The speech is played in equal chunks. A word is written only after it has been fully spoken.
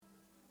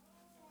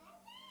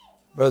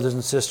Brothers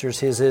and sisters,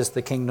 His is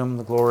the kingdom,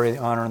 the glory, the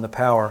honor, and the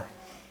power.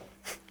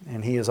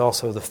 And He is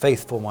also the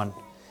faithful one.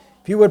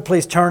 If you would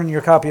please turn in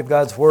your copy of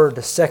God's Word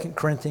to 2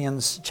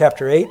 Corinthians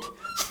chapter 8.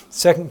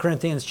 2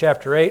 Corinthians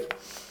chapter 8.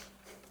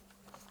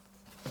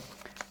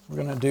 We're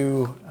going to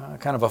do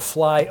kind of a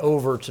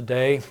flyover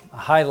today, a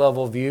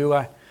high-level view.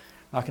 I'm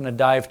not going to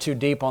dive too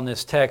deep on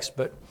this text,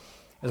 but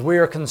as we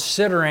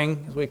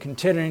consider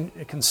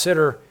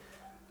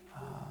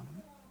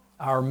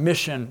our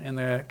mission and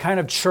the kind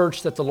of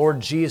church that the Lord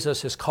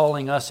Jesus is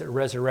calling us at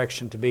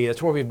Resurrection to be. That's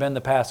where we've been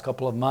the past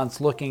couple of months,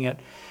 looking at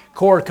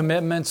core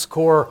commitments,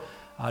 core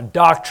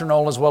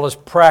doctrinal as well as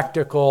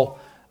practical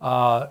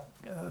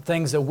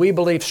things that we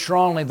believe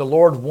strongly the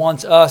Lord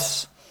wants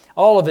us,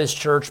 all of His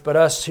church, but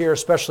us here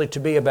especially to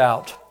be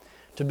about,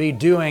 to be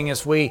doing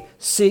as we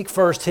seek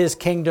first His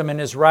kingdom and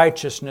His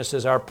righteousness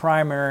as our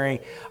prime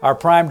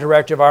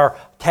directive, our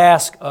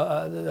task,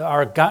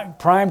 our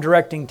prime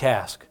directing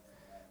task.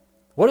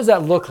 What does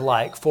that look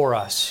like for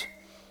us?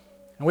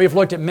 And we've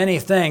looked at many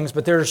things,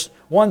 but there's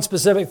one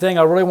specific thing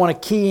I really want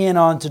to key in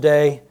on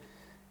today,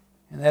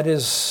 and that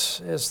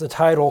is the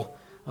title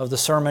of the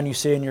sermon you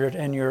see in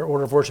your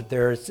order of worship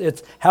there.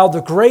 It's how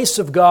the grace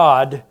of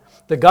God,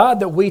 the God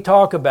that we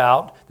talk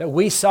about, that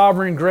we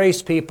sovereign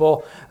grace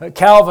people,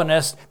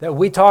 Calvinists, that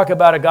we talk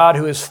about a God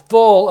who is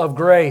full of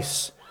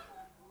grace,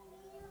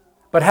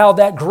 but how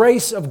that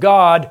grace of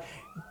God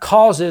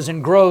causes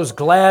and grows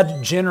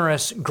glad,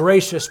 generous,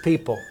 gracious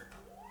people.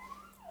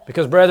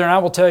 Because, brethren, I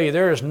will tell you,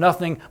 there is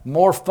nothing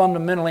more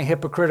fundamentally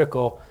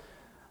hypocritical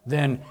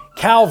than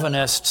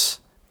Calvinists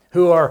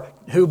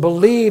who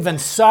believe in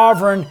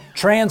sovereign,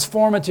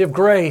 transformative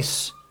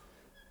grace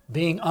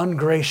being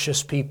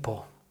ungracious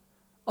people,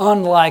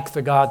 unlike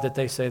the God that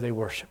they say they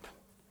worship.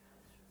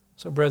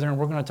 So, brethren,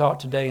 we're going to talk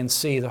today and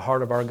see the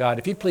heart of our God.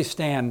 If you'd please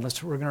stand,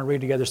 we're going to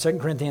read together 2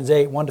 Corinthians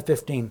 8,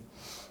 1-15.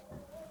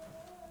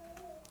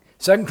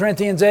 2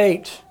 Corinthians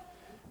 8,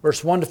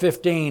 verse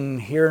 1-15,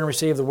 hear and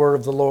receive the word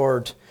of the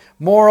Lord.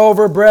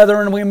 Moreover,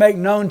 brethren, we make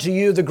known to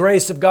you the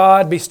grace of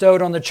God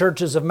bestowed on the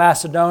churches of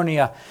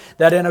Macedonia,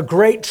 that in a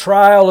great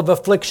trial of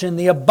affliction,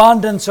 the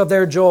abundance of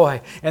their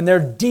joy and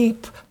their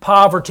deep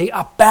poverty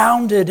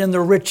abounded in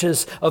the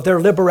riches of their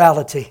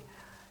liberality.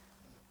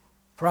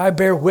 For I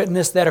bear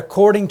witness that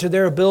according to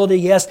their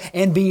ability, yes,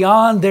 and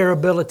beyond their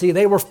ability,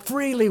 they were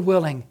freely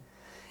willing,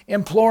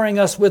 imploring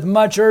us with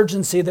much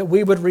urgency that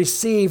we would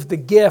receive the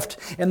gift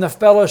and the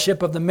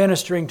fellowship of the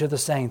ministering to the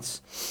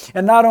saints.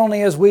 And not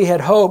only as we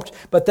had hoped,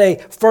 but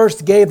they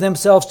first gave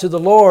themselves to the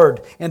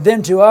Lord, and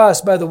then to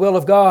us by the will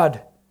of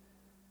God.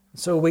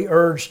 So we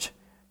urged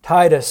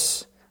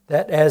Titus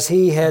that as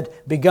he had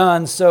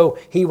begun, so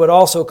he would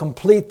also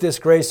complete this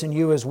grace in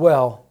you as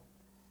well.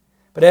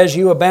 But as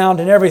you abound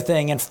in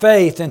everything, in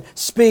faith, in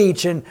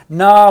speech, in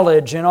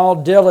knowledge, in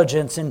all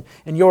diligence, and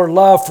in your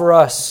love for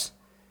us,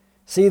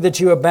 see that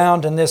you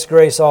abound in this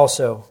grace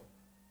also.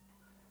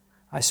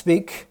 I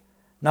speak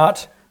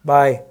not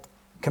by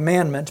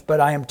commandment, but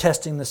I am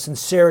testing the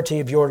sincerity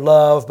of your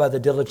love by the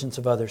diligence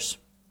of others.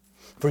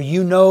 For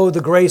you know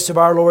the grace of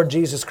our Lord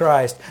Jesus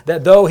Christ,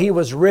 that though He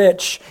was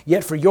rich,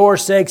 yet for your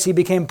sakes He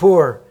became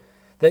poor,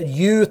 that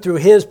you through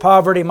His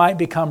poverty might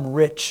become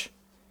rich.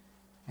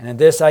 And in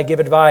this I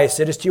give advice.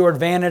 It is to your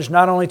advantage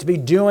not only to be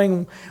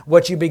doing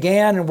what you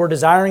began and were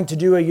desiring to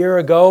do a year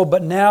ago,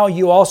 but now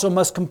you also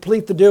must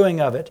complete the doing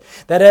of it.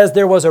 That as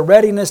there was a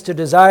readiness to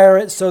desire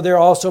it, so there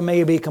also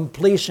may be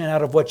completion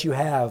out of what you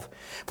have.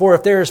 For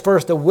if there is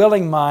first a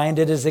willing mind,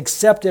 it is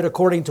accepted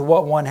according to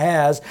what one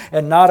has,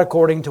 and not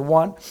according to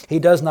what he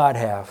does not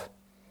have.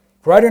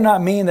 For I do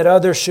not mean that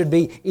others should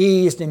be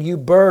eased and you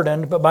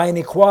burdened, but by an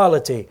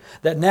equality,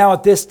 that now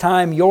at this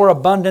time your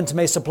abundance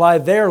may supply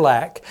their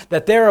lack,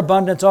 that their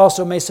abundance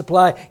also may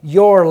supply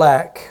your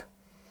lack,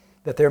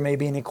 that there may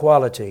be an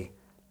equality.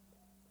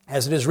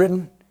 As it is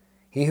written,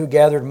 he who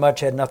gathered much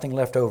had nothing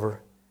left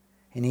over,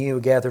 and he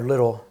who gathered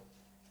little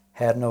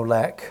had no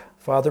lack.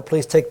 Father,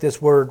 please take this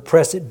word,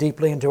 press it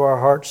deeply into our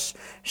hearts,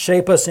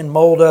 shape us and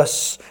mold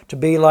us to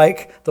be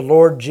like the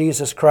Lord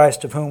Jesus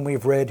Christ of whom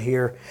we've read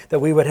here, that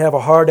we would have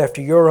a heart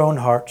after your own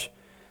heart.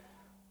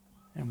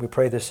 And we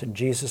pray this in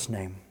Jesus'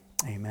 name.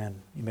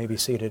 Amen. You may be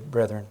seated,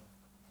 brethren.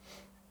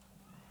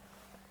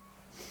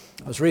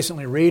 I was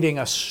recently reading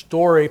a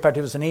story. In fact,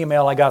 it was an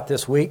email I got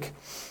this week.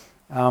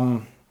 I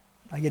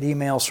get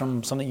emails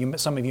from something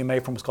some of you may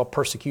from what's called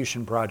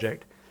Persecution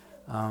Project.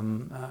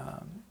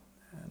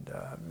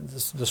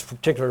 This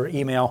particular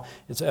email,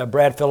 it's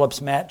Brad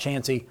Phillips, Matt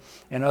Chansey,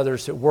 and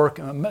others that work,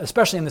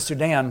 especially in the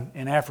Sudan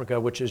in Africa,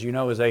 which, as you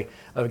know, is an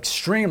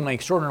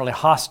extraordinarily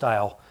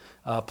hostile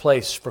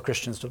place for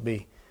Christians to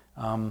be.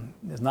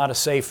 It's not a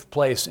safe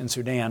place in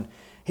Sudan.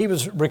 He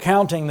was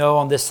recounting, though,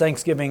 on this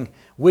Thanksgiving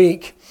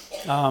week,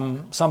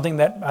 something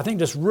that I think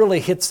just really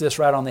hits this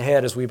right on the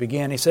head as we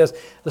begin. He says,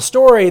 the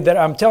story that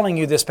I'm telling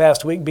you this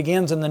past week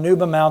begins in the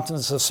Nuba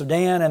Mountains of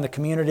Sudan and the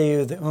community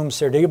of the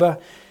Serdiba,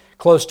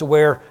 close to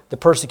where the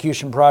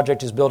Persecution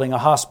Project is building a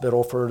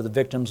hospital for the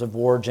victims of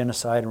war,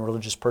 genocide, and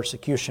religious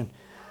persecution.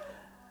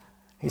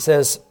 He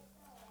says,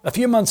 a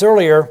few months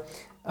earlier,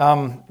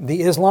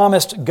 the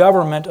Islamist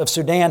government of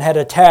Sudan had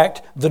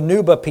attacked the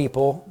Nuba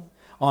people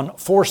on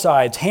 4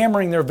 sides,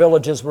 hammering their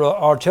villages with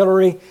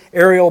artillery,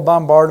 aerial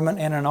bombardment,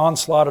 and an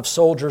onslaught of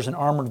soldiers and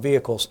armored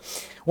vehicles.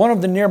 One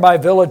of the nearby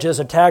villages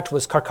attacked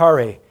was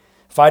Karkari.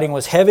 Fighting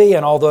was heavy,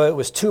 and although it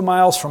was 2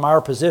 miles from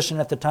our position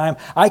at the time,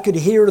 I could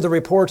hear the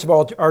reports of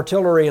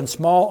artillery and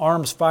small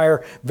arms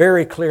fire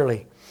very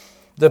clearly.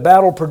 The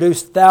battle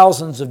produced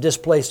thousands of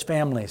displaced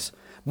families.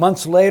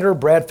 Months later,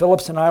 Brad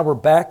Phillips and I were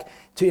back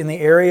in the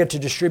area to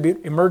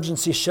distribute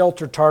emergency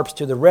shelter tarps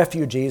to the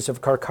refugees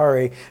of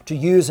Karkari to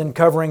use in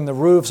covering the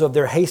roofs of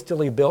their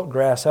hastily built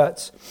grass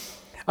huts.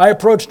 I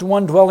approached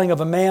one dwelling of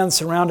a man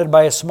surrounded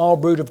by a small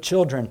brood of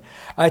children.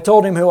 I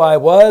told him who I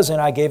was, and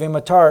I gave him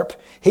a tarp.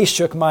 He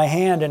shook my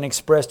hand and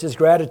expressed his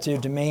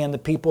gratitude to me and the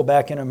people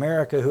back in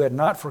America who had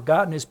not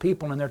forgotten his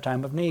people in their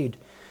time of need.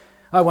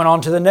 I went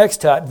on to the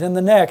next hut, then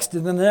the next,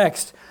 and then the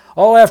next.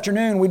 All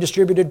afternoon we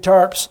distributed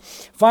tarps.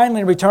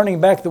 Finally,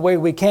 returning back the way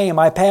we came,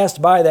 I passed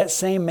by that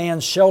same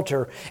man's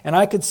shelter, and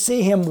I could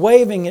see him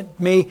waving at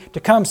me to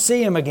come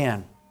see him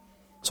again.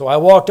 So I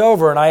walked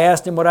over and I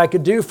asked him what I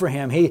could do for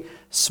him. He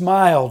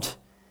smiled,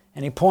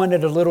 and he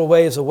pointed a little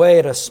ways away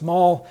at a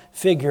small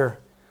figure,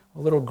 a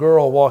little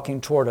girl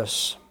walking toward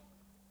us.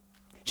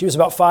 She was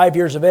about 5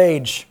 years of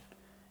age,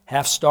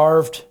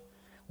 half-starved,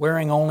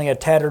 wearing only a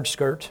tattered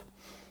skirt.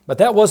 But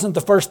that wasn't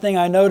the first thing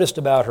I noticed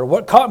about her.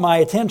 What caught my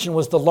attention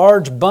was the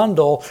large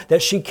bundle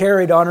that she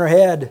carried on her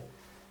head.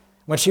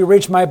 When she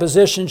reached my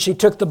position, she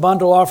took the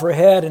bundle off her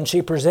head and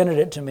she presented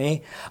it to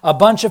me, a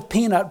bunch of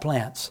peanut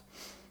plants.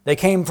 They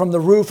came from the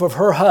roof of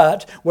her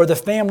hut where the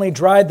family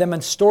dried them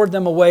and stored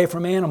them away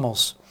from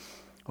animals.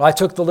 Well, I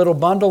took the little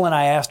bundle and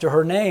I asked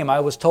her name.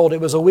 I was told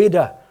it was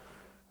Awida.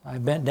 I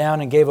bent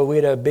down and gave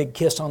Awida a big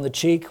kiss on the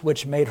cheek,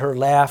 which made her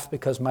laugh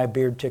because my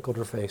beard tickled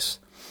her face.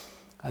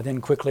 I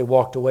then quickly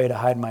walked away to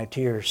hide my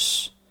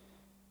tears.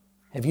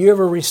 Have you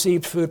ever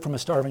received food from a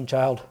starving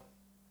child?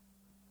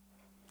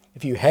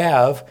 If you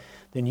have,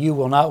 then you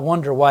will not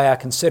wonder why I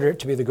consider it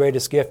to be the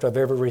greatest gift I've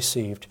ever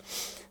received.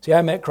 See,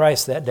 I met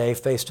Christ that day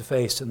face to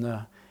face in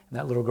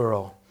that little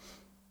girl.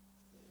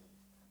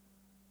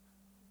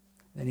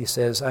 Then he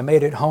says, I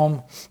made it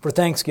home for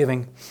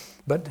Thanksgiving,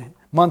 but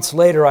months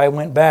later I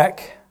went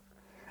back.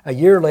 A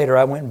year later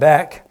I went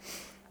back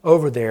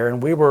over there,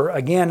 and we were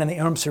again in the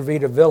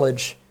Servita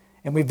village.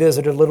 And we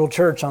visited a little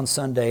church on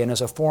Sunday, and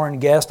as a foreign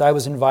guest, I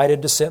was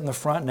invited to sit in the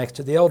front next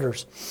to the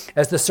elders.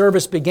 As the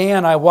service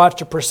began, I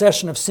watched a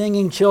procession of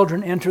singing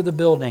children enter the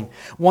building.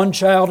 One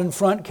child in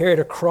front carried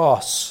a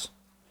cross.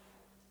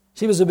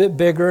 She was a bit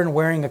bigger and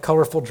wearing a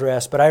colorful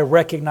dress, but I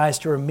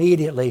recognized her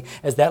immediately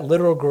as that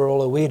little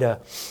girl, Awida,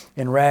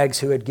 in rags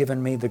who had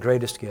given me the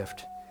greatest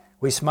gift.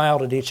 We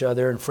smiled at each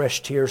other, and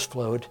fresh tears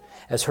flowed,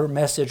 as her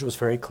message was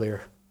very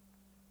clear.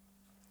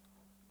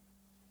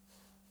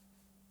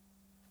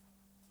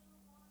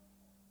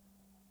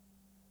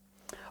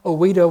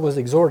 Awida was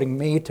exhorting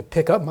me to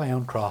pick up my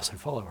own cross and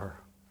follow her.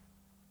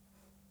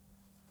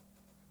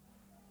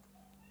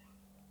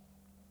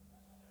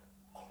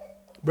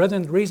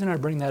 Brethren, the reason I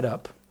bring that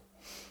up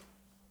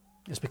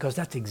is because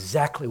that's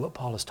exactly what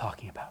Paul is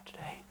talking about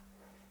today.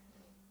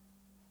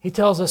 He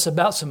tells us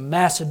about some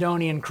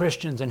Macedonian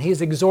Christians, and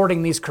he's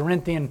exhorting these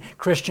Corinthian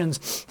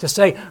Christians to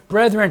say,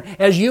 brethren,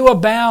 as you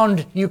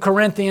abound, you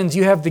Corinthians,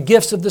 you have the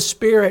gifts of the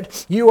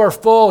Spirit, you are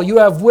full, you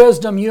have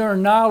wisdom, you have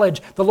knowledge,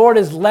 the Lord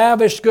has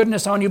lavished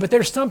goodness on you, but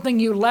there's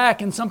something you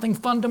lack and something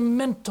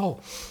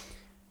fundamental.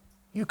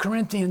 You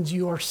Corinthians,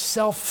 you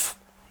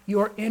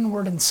are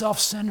inward and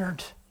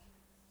self-centered.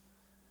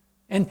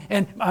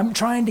 And I'm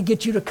trying to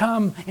get you to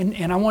come,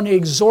 and I want to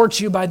exhort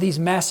you by these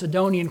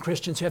Macedonian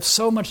Christians who have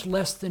so much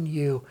less than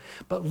you.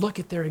 But look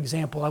at their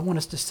example. I want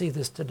us to see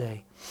this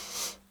today.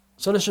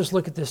 So let's just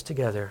look at this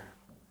together.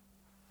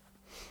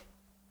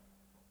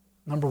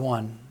 Number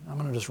one, I'm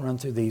going to just run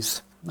through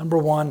these. Number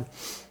one,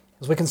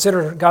 as we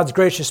consider God's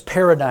gracious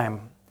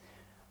paradigm,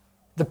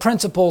 the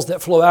principles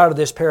that flow out of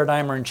this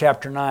paradigm are in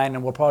chapter 9,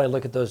 and we'll probably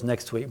look at those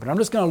next week. But I'm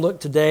just going to look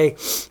today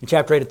in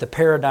chapter 8 at the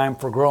paradigm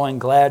for growing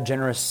glad,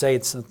 generous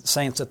saints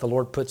that the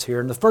Lord puts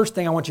here. And the first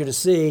thing I want you to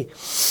see,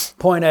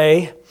 point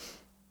A,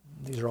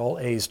 these are all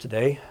A's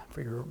today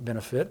for your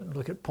benefit.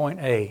 Look at point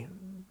A.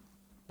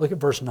 Look at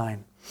verse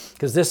 9,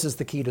 because this is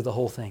the key to the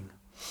whole thing.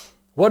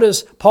 What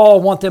does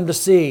Paul want them to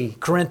see,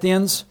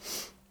 Corinthians?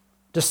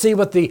 To see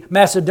what the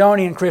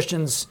Macedonian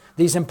Christians,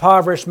 these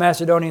impoverished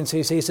Macedonians,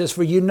 he says,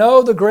 for you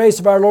know the grace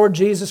of our Lord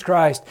Jesus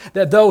Christ,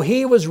 that though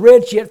he was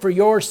rich, yet for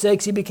your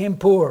sakes he became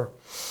poor.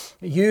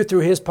 You through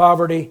his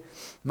poverty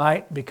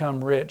might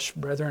become rich.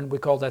 Brethren, we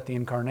call that the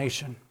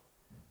incarnation,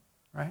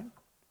 right?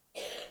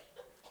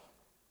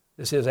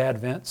 This is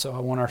Advent, so I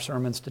want our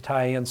sermons to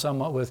tie in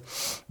somewhat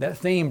with that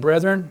theme.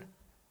 Brethren,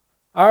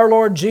 our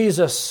Lord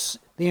Jesus,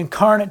 the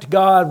incarnate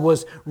God,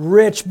 was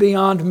rich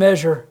beyond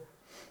measure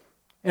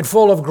and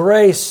full of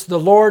grace, the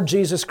Lord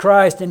Jesus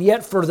Christ, and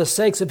yet for the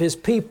sakes of his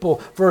people,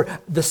 for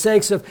the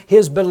sakes of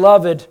his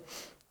beloved,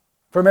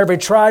 From every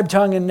tribe,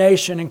 tongue, and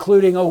nation,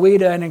 including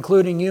Ouida and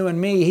including you and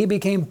me, He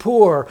became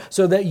poor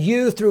so that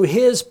you, through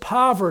His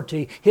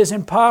poverty, His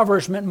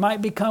impoverishment,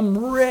 might become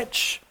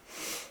rich.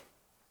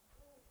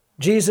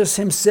 Jesus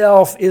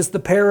Himself is the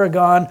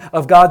paragon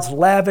of God's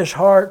lavish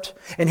heart,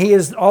 and He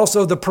is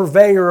also the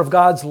purveyor of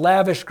God's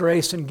lavish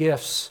grace and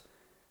gifts.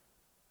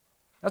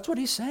 That's what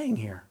He's saying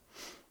here.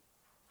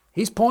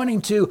 He's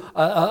pointing to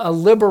a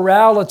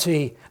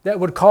liberality that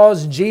would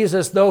cause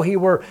Jesus, though He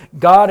were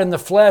God in the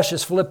flesh,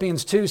 as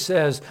Philippians 2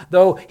 says,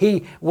 though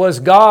He was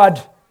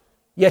God,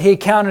 yet He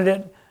counted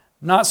it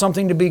not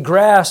something to be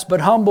grasped,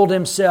 but humbled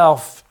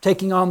Himself,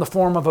 taking on the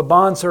form of a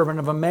bondservant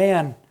of a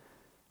man.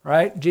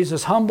 Right?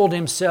 Jesus humbled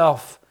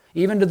Himself,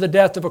 even to the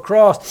death of a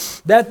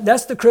cross.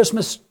 That's the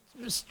Christmas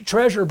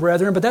treasure,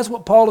 brethren, but that's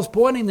what Paul is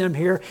pointing them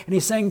here. And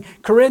he's saying,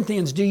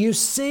 Corinthians, do you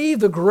see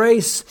the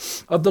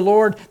grace of the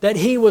Lord, that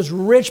He was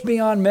rich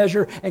beyond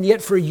measure, and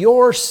yet for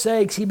your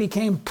sakes He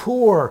became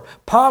poor,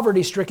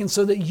 poverty-stricken,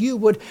 so that you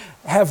would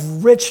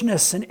have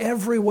richness in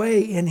every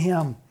way in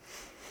Him.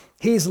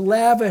 He's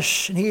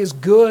lavish and He is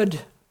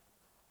good,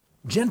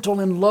 gentle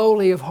and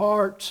lowly of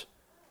heart,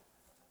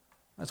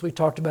 as we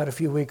talked about a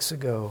few weeks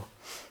ago.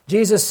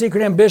 Jesus'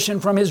 secret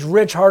ambition from His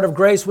rich heart of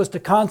grace was to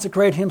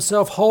consecrate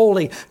Himself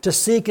wholly, to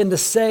seek and to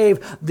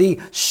save the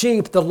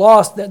sheep, the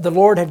lost that the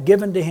Lord had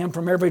given to Him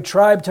from every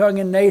tribe, tongue,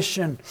 and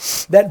nation,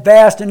 that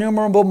vast,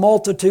 innumerable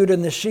multitude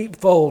in the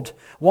sheepfold.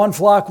 One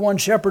flock, one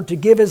shepherd, to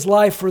give His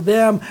life for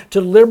them,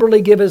 to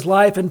liberally give His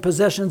life and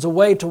possessions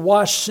away, to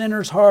wash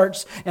sinners'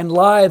 hearts and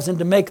lives, and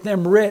to make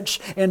them rich,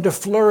 and to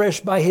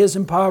flourish by His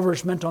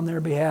impoverishment on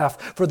their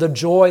behalf, for the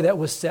joy that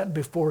was set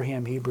before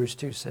Him, Hebrews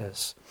 2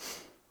 says.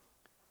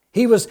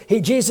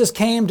 Jesus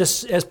came to,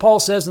 as Paul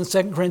says in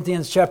 2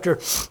 Corinthians chapter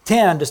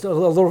 10, just a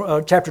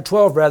little, chapter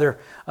 12 rather,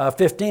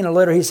 15, a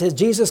letter. He says,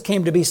 Jesus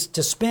came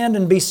to spend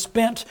and be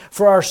spent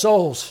for our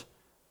souls.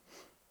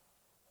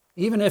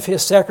 Even if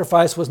His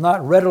sacrifice was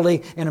not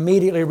readily and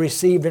immediately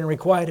received and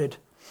requited.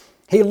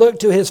 He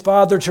looked to His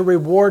Father to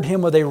reward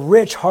Him with a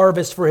rich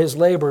harvest for His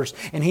labors,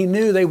 and He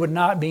knew they would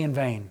not be in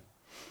vain.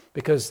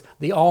 Because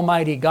the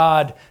Almighty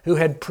God who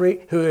had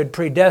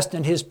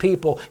predestined His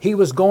people, He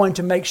was going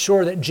to make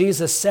sure that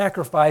Jesus'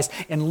 sacrifice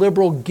and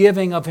liberal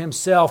giving of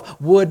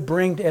Himself would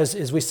bring,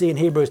 as we see in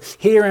Hebrews,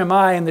 here am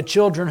I and the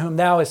children whom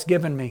Thou hast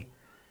given me.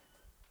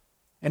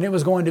 And it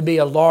was going to be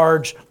a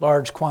large,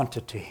 large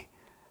quantity.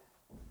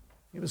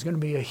 It was going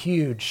to be a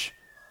huge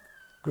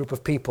group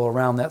of people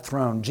around that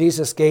throne.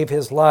 Jesus gave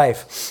His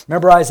life.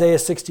 Remember Isaiah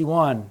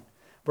 61.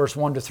 Verse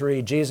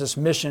 1-3, Jesus'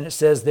 mission, it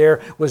says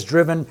there, was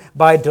driven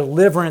by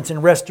deliverance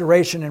and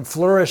restoration and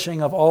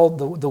flourishing of all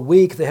the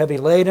weak, the heavy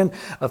laden,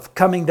 of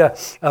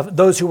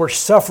those who were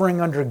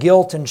suffering under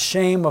guilt and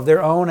shame of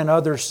their own and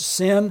others'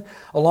 sin,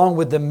 along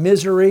with the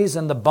miseries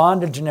and the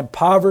bondage and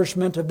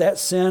impoverishment of that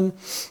sin,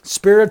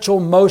 spiritual,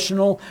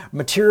 emotional,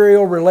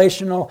 material,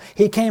 relational.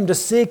 He came to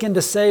seek and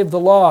to save the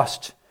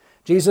lost.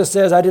 Jesus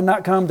says, I did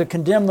not come to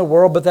condemn the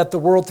world, but that the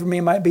world through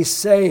me might be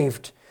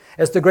saved.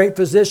 As the great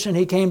physician,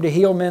 He came to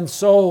heal men's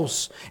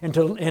souls and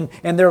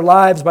their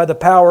lives by the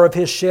power of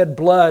His shed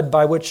blood,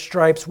 by which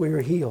stripes we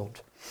are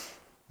healed.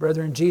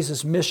 Brethren,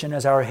 Jesus' mission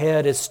as our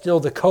head is still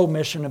the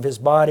co-mission of His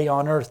body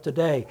on earth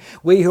today.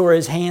 We who are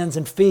His hands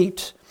and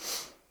feet,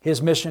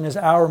 His mission is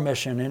our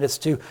mission, and it's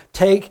to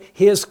take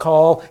His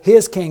call,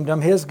 His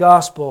kingdom, His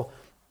gospel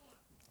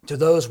to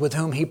those with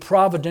whom He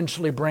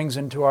providentially brings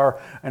into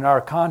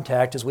our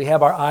contact as we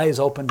have our eyes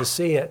open to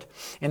see it.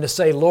 And to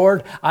say,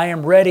 Lord, I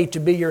am ready to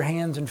be your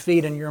hands and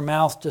feet and your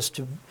mouth, just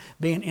to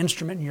be an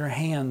instrument in your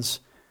hands,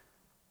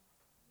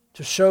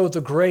 to show the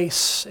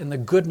grace and the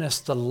goodness,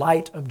 the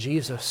light of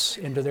Jesus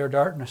into their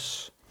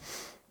darkness.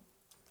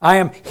 I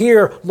am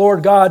here,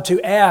 Lord God,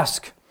 to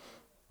ask,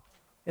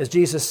 as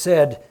Jesus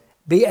said,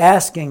 be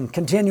asking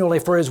continually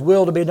for His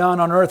will to be done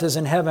on earth as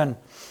in heaven,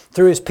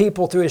 through His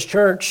people, through His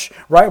church,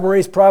 right where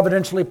He's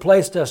providentially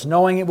placed us,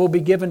 knowing it will be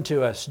given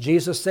to us.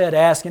 Jesus said,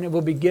 ask and it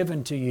will be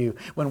given to you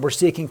when we're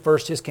seeking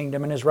first His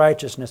kingdom and His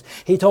righteousness.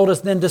 He told us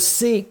then to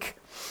seek.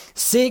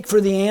 Seek for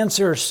the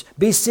answers.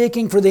 Be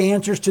seeking for the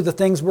answers to the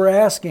things we're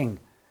asking.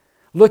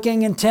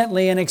 Looking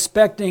intently and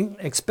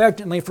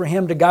expectantly for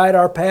Him to guide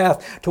our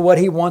path to what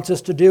He wants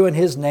us to do in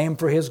His name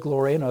for His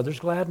glory and others'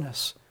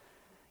 gladness.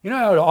 You know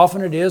how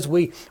often it is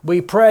we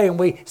pray and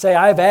we say,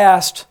 I've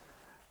asked.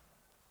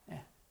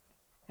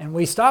 And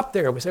we stop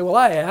there. We say, well,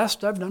 I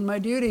asked. I've done my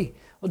duty.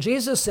 Well,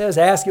 Jesus says,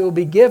 ask, it will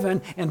be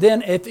given. And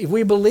then if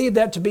we believe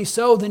that to be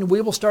so, then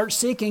we will start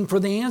seeking for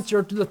the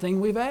answer to the thing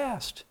we've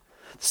asked.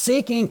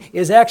 Seeking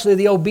is actually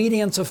the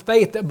obedience of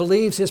faith that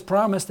believes His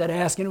promise that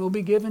ask and it will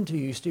be given to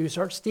you. So you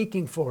start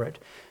seeking for it.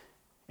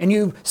 And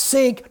you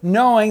seek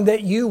knowing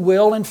that you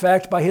will, in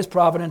fact, by His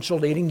providential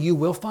leading, you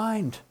will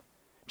find.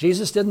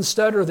 Jesus didn't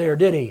stutter there,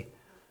 did He?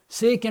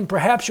 Seek and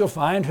perhaps you'll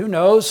find. Who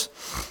knows?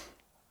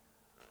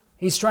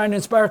 He's trying to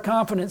inspire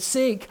confidence.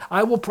 Seek.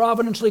 I will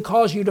providentially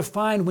cause you to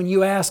find when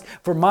you ask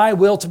for my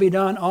will to be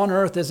done on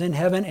earth as in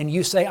heaven, and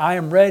you say, I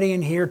am ready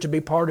and here to be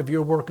part of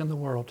your work in the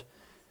world.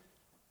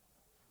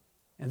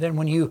 And then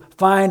when you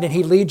find and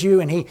He leads you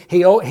and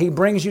He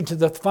brings you to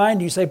the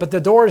find, you say, but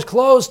the door is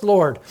closed,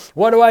 Lord.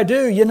 What do I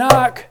do? You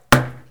knock.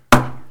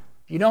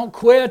 You don't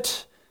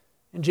quit.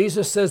 And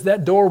Jesus says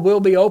that door will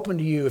be open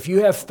to you. If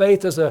you have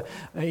faith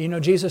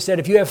Jesus said,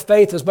 if you have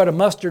faith as but a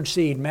mustard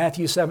seed,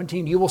 Matthew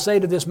 17, you will say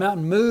to this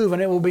mountain, move,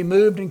 and it will be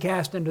moved and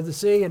cast into the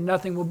sea, and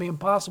nothing will be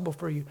impossible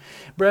for you.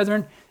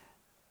 Brethren,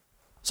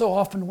 so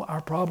often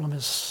our problem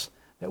is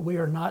that we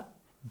are not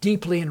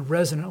deeply and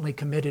resonantly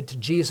committed to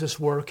Jesus'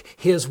 work,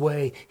 His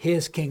way,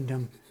 His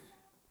kingdom,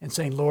 and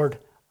saying, Lord,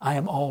 I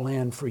am all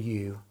in for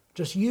you.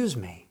 Just use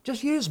me.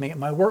 Just use me at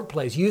my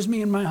workplace. Use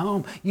me in my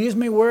home. Use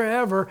me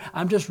wherever.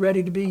 I'm just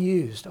ready to be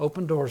used.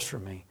 Open doors for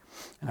me.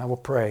 And I will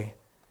pray.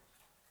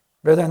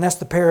 Brethren, that's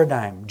the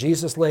paradigm.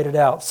 Jesus laid it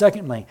out.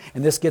 Secondly,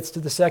 and this gets to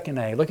the second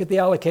A, look at the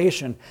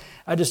allocation.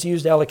 I just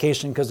used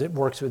allocation because it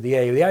works with the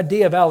A. The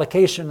idea of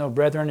allocation, though,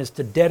 brethren, is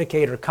to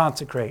dedicate or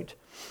consecrate.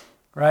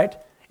 Right?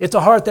 It's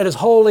a heart that is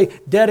wholly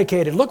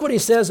dedicated. Look what he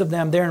says of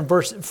them there in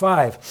verse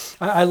 5.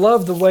 I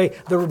love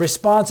the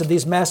response of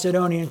these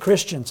Macedonian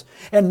Christians.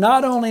 And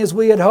not only as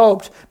we had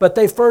hoped, but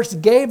they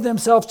first gave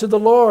themselves to the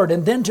Lord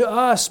and then to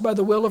us by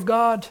the will of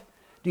God.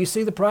 Do you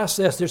see the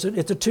process?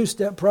 It's a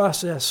two-step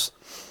process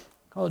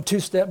called a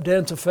two-step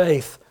dance of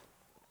faith.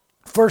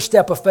 First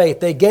step of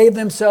faith, they gave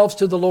themselves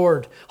to the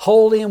Lord,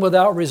 wholly and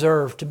without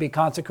reserve, to be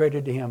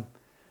consecrated to Him.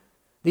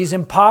 These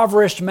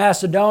impoverished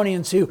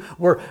Macedonians who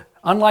were,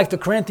 unlike the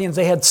Corinthians,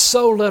 they had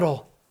so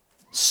little.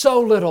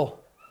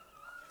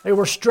 They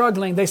were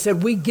struggling. They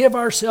said, we give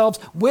ourselves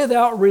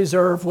without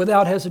reserve,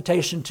 without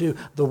hesitation to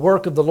the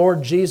work of the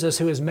Lord Jesus,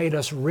 who has made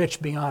us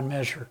rich beyond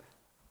measure,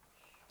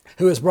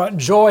 who has brought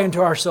joy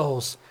into our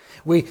souls.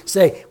 We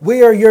say,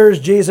 we are yours,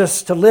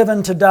 Jesus, to live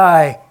and to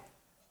die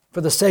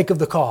for the sake of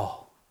the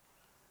call.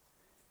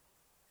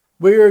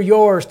 We are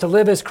yours to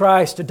live as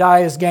Christ, to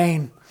die as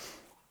gain.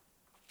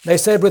 They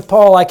said with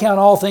Paul, I count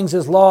all things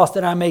as lost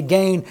that I may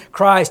gain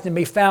Christ and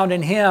be found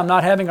in Him,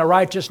 not having a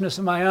righteousness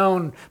of my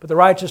own, but the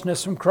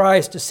righteousness from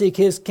Christ, to seek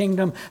His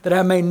kingdom, that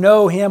I may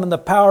know Him and the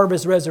power of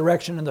His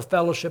resurrection and the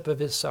fellowship of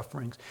His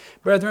sufferings.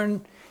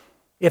 Brethren,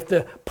 if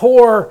the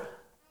poor,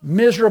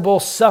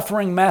 miserable,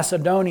 suffering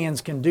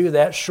Macedonians can do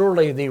that,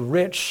 surely the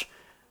rich,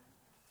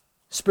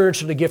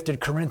 spiritually gifted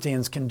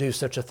Corinthians can do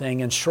such a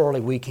thing, and surely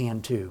we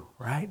can too,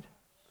 right?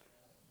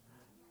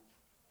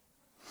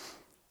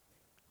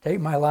 Take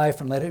my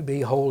life and let it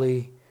be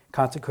wholly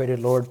consecrated,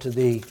 Lord, to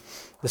Thee.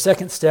 The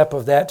second step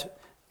of that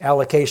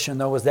allocation,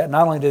 though, was that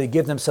not only did they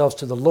give themselves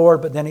to the Lord,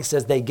 but then he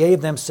says they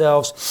gave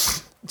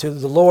themselves to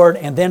the Lord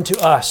and then to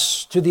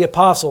us, to the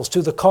apostles,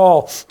 to the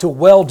call, to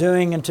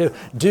well-doing, and to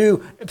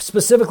do,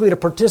 specifically to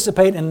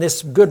participate in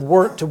this good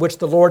work to which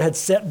the Lord had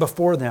set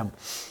before them.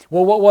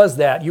 Well, what was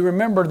that? You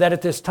remember that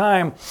at this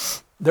time,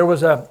 there was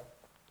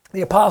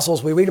the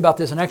apostles, we read about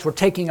this in Acts, were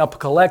taking up a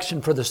collection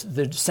for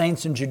the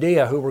saints in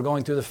Judea who were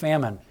going through the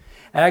famine.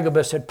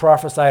 Agabus had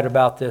prophesied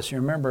about this. You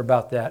remember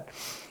about that.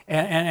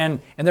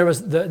 And there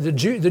was the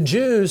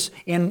Jews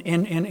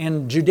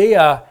in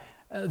Judea,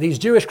 these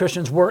Jewish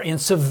Christians were in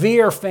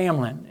severe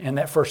famine in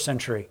that first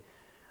century.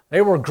 They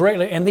were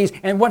greatly,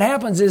 and what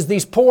happens is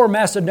these poor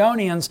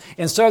Macedonians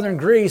in southern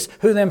Greece,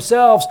 who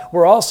themselves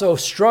were also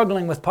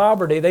struggling with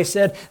poverty, they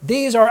said,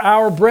 these are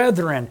our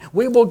brethren.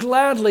 We will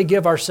gladly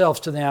give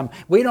ourselves to them.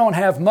 We don't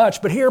have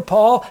much, but here,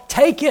 Paul,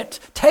 take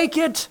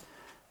it.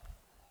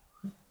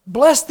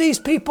 Bless these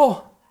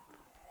people.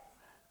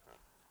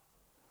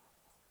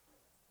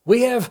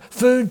 We have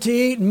food to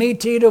eat,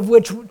 meat to eat, of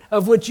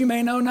which you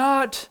may know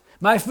not.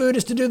 My food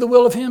is to do the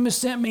will of Him who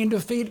sent me and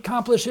to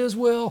accomplish His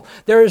will.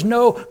 There is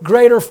no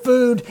greater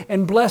food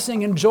and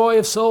blessing and joy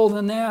of soul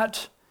than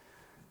that.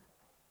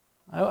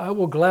 I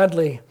will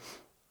gladly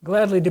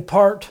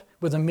depart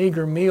with a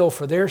meager meal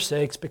for their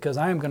sakes, because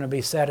I am going to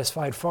be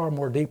satisfied far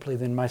more deeply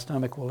than my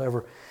stomach will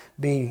ever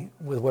be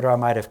with what I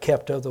might have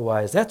kept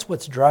otherwise. That's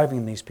what's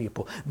driving these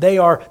people. They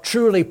are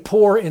truly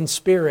poor in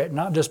spirit,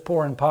 not just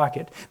poor in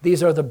pocket.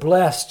 These are the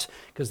blessed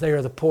because they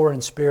are the poor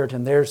in spirit,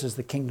 and theirs is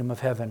the kingdom of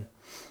heaven.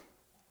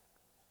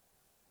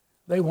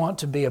 They want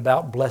to be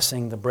about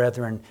blessing the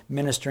brethren,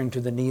 ministering to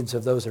the needs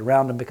of those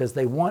around them, because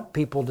they want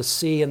people to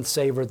see and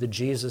savor the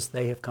Jesus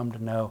they have come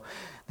to know.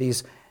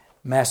 These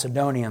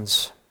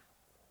Macedonians,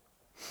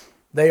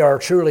 they are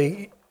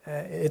truly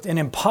an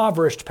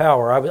impoverished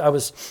power. I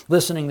was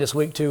listening this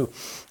week to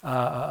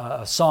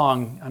a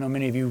song. I know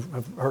many of you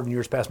have heard in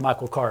years past,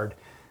 Michael Card.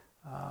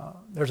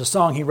 There's a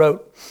song he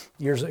wrote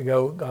years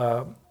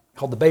ago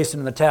called The Basin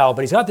and the Towel,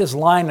 but he's got this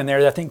line in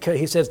there that I think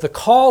he says, the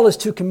call is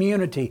to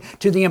community,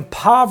 to the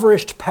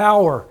impoverished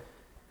power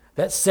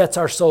that sets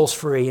our souls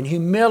free, and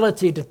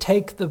humility to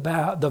take the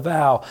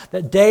vow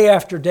that day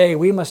after day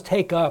we must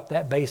take up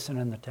that basin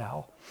and the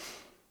towel.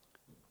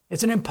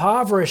 It's an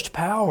impoverished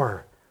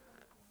power.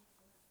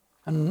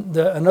 And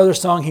another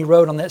song he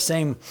wrote on that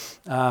same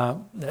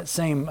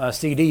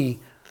CD,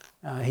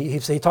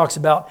 he talks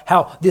about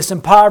how this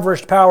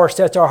impoverished power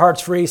sets our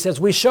hearts free. He says,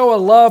 we show a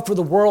love for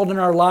the world in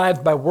our lives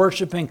by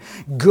worshiping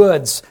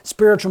goods,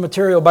 spiritual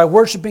material, by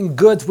worshiping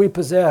goods we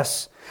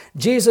possess.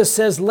 Jesus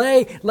says,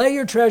 lay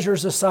your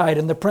treasures aside,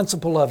 and the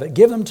principle of it.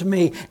 Give them to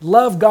me.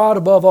 Love God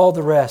above all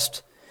the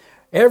rest.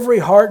 Every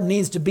heart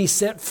needs to be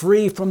set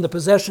free from the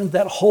possessions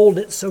that hold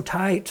it so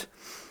tight.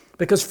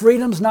 Because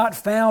freedom's not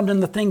found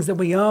in the things that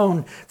we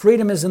own.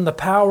 Freedom is in the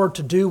power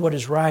to do what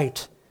is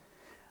right.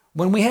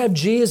 When we have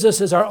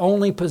Jesus as our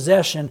only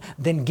possession,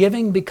 then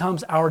giving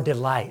becomes our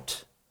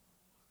delight.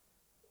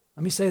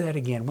 Let me say that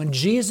again. When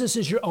Jesus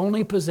is your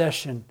only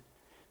possession,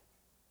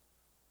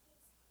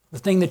 the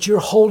thing that you're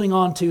holding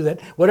on to, that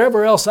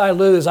whatever else I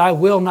lose, I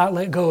will not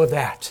let go of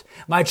that.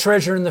 My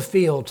treasure in the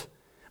field,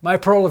 my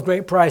pearl of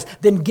great price,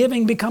 then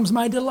giving becomes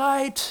my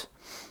delight.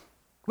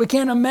 We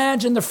can't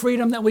imagine the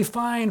freedom that we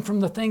find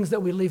from the things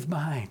that we leave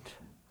behind.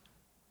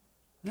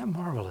 Isn't that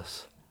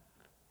marvelous?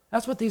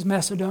 That's what these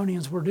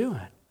Macedonians were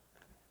doing.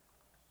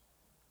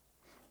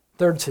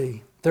 Third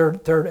A.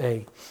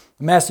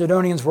 The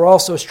Macedonians were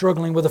also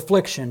struggling with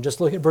affliction. Just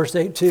look at verse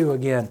 8-2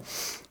 again.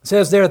 It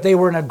says there that they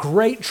were in a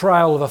great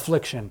trial of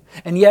affliction.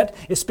 And yet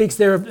it speaks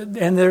there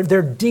and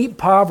their deep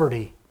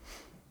poverty.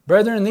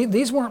 Brethren,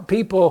 these weren't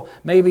people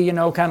maybe,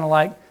 kind of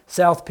like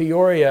South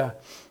Peoria.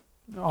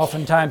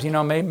 Oftentimes,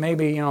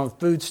 maybe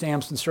food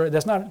stamps and stuff.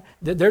 That's not,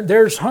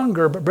 there's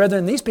hunger, but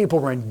brethren, these people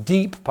were in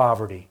deep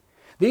poverty.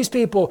 These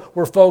people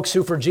were folks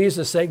who, for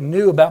Jesus' sake,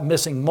 knew about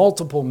missing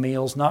multiple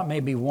meals, not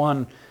maybe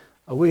one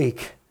a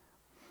week.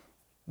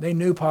 They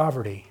knew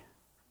poverty.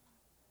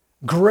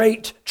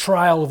 Great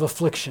trial of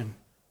affliction.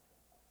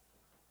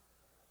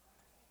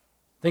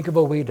 Think of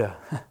Ouida,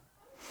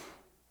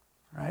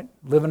 right?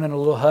 Living in a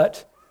little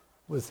hut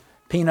with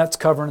peanuts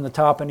covering the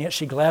top, and yet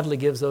she gladly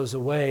gives those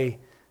away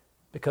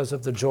because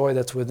of the joy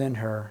that's within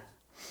her.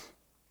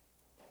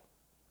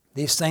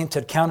 These saints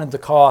had counted the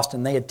cost,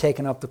 and they had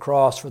taken up the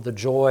cross for the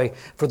joy,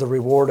 for the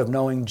reward of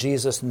knowing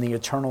Jesus and the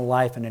eternal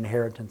life and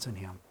inheritance in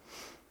Him.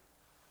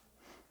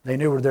 They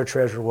knew where their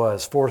treasure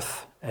was.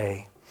 Fourth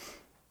A.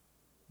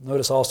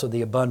 Notice also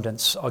the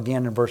abundance,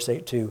 again in verse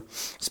 8-2.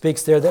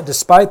 Speaks there that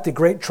despite the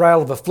great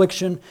trial of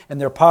affliction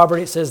and their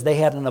poverty, it says they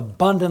had an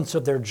abundance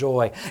of their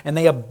joy, and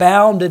they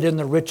abounded in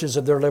the riches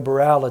of their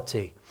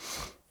liberality.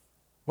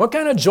 What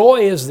kind of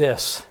joy is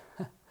this?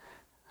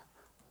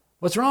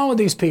 What's wrong with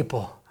these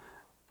people?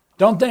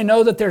 Don't they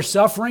know that they're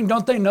suffering?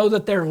 Don't they know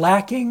that they're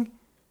lacking?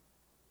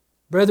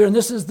 Brethren,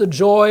 this is the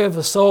joy of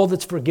a soul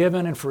that's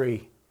forgiven and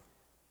free.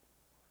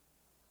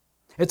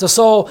 It's a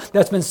soul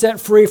that's been set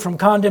free from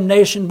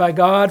condemnation by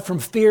God, from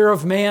fear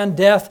of man,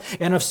 death,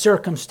 and of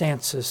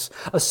circumstances.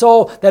 A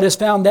soul that has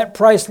found that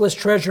priceless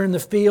treasure in the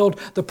field,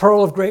 the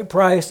pearl of great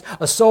price.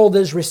 A soul that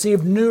has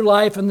received new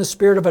life in the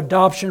spirit of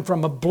adoption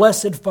from a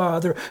blessed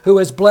Father who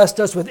has blessed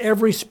us with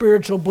every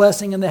spiritual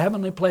blessing in the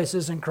heavenly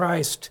places in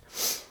Christ.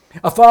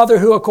 A Father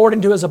who,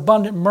 according to His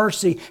abundant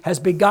mercy, has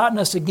begotten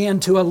us again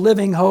to a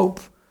living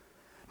hope,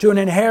 to an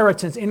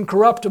inheritance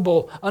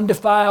incorruptible,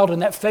 undefiled,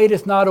 and that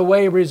fadeth not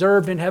away,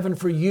 reserved in heaven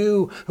for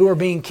you who are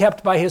being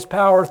kept by His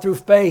power through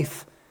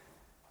faith.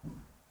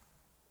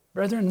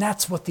 Brethren,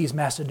 that's what these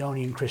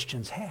Macedonian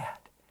Christians had.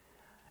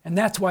 And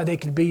that's why they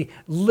could be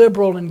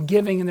liberal in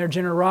giving in their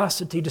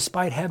generosity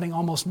despite having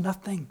almost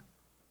nothing.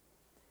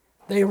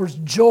 There was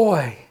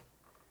joy.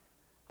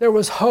 There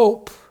was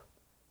hope.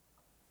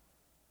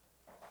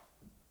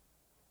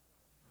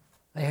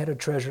 They had a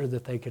treasure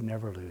that they could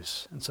never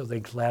lose, and so they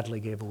gladly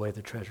gave away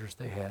the treasures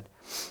they had.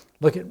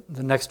 Look at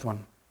the next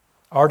one,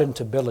 ardent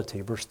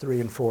ability, verse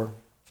 3 and 4.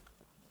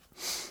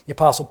 The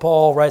Apostle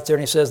Paul writes there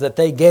and he says that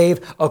they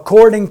gave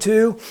according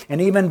to and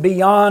even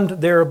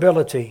beyond their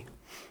ability.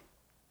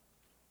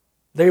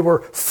 They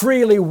were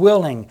freely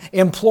willing,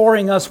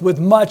 imploring us with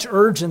much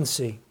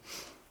urgency.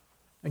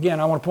 Again,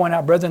 I want to point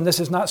out, brethren, this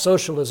is not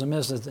socialism,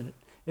 isn't it?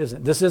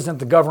 This isn't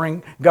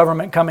the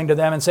government coming to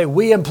them and say,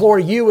 we implore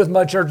you with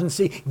much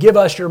urgency, give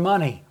us your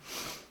money.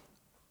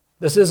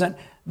 This isn't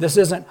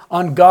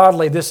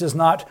ungodly. This is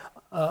not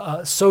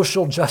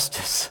social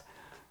justice.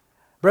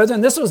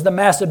 Brethren, this was the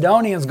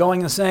Macedonians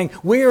going and saying,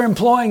 we are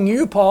imploring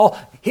you, Paul,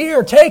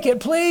 here, take it,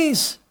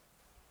 please.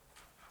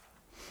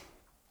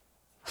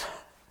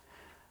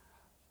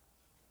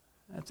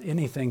 That's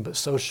anything but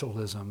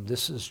socialism.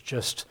 This is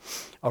just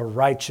a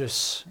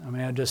righteous,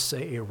 I just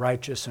say a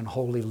righteous and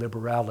holy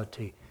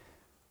liberality.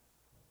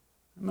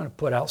 I'm going to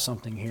put out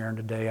something here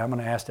today. I'm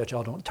going to ask that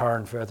y'all don't tar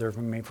and feather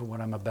from me for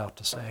what I'm about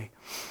to say.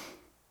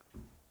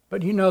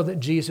 But you know that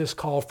Jesus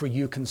called for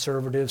you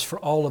conservatives, for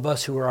all of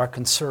us who are our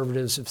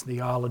conservatives of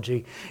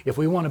theology. If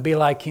we want to be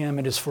like Him,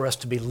 it is for us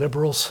to be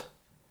liberals.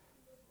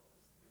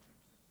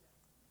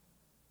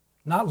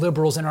 Not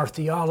liberals in our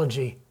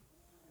theology,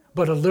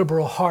 but a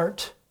liberal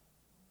heart.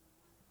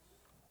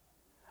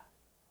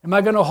 Am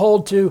I going to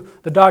hold to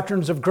the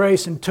doctrines of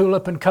grace and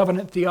tulip and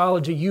covenant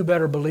theology? You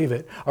better believe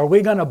it. Are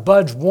we going to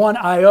budge one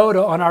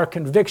iota on our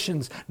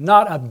convictions?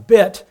 Not a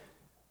bit.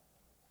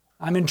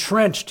 I'm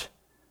entrenched.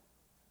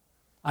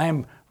 I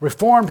am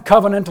Reformed,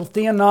 covenantal,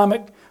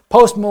 theonomic,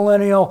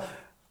 postmillennial,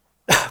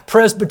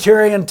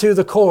 Presbyterian to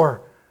the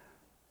core.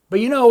 But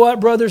you know what,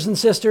 brothers and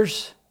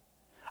sisters?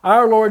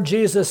 Our Lord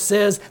Jesus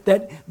says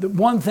that the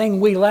one thing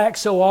we lack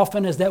so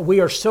often is that we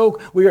are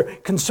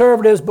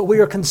conservatives, but we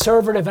are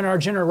conservative in our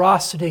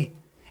generosity.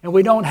 And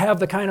we don't have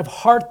the kind of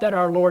heart that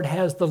our Lord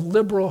has, the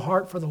liberal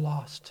heart for the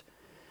lost.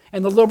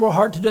 And the liberal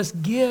heart to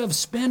just give,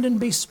 spend and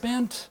be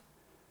spent.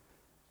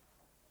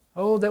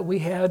 Oh, that we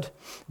had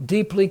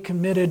deeply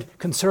committed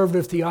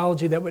conservative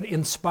theology that would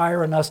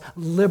inspire in us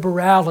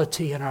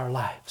liberality in our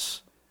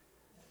lives.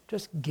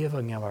 Just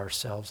giving of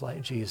ourselves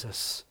like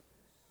Jesus.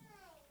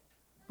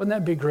 Wouldn't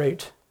that be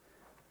great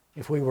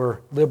if we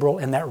were liberal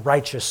in that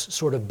righteous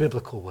sort of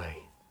biblical way?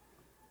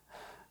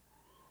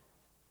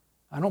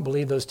 I don't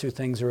believe those two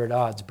things are at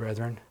odds,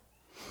 brethren.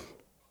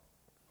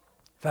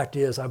 Fact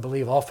is, I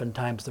believe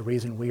oftentimes the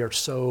reason we are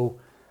so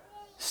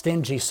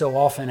stingy so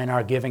often in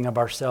our giving of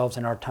ourselves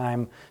and our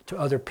time to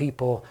other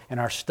people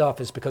and our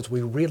stuff is because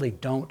we really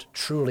don't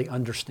truly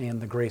understand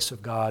the grace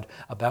of God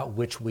about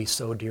which we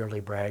so dearly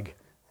brag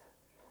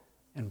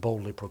and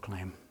boldly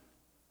proclaim.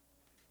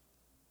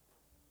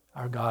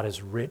 Our God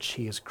is rich,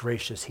 He is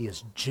gracious, He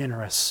is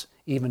generous,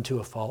 even to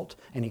a fault,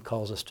 and He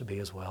calls us to be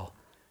as well.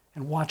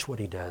 And watch what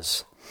He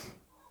does.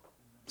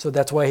 So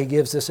that's why He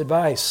gives this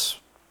advice.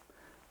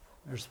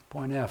 There's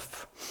point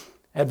F.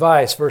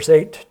 Advice, verse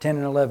 8, 10,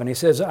 and 11. He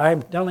says,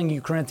 I'm telling you,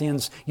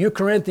 Corinthians,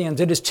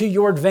 it is to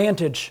your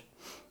advantage,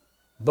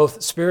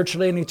 both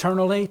spiritually and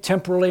eternally,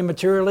 temporally and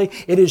materially.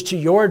 It is to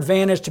your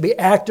advantage to be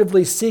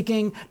actively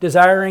seeking,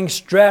 desiring,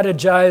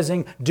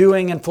 strategizing,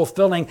 doing, and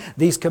fulfilling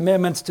these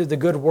commitments to the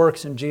good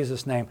works in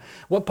Jesus' name.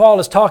 What Paul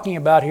is talking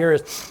about here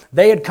is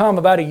they had come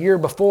about a year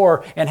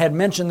before and had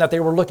mentioned that they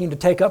were looking to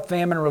take up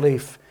famine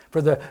relief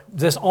for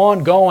this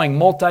ongoing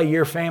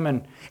multi-year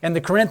famine. And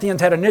the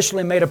Corinthians had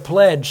initially made a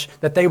pledge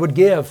that they would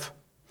give.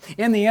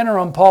 In the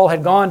interim, Paul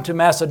had gone to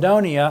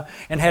Macedonia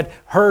and had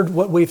heard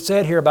what we've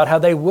said here about how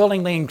they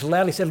willingly and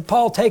gladly said,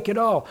 Paul, take it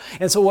all.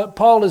 And so what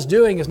Paul is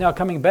doing is now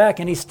coming back,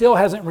 and he still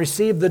hasn't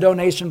received the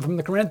donation from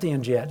the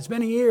Corinthians yet. It's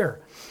been a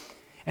year.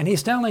 And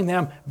he's telling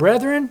them,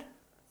 brethren,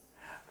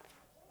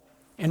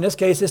 in this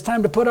case, it's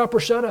time to put up or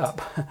shut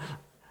up.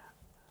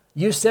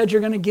 You said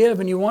you're going to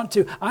give and you want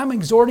to. I'm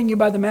exhorting you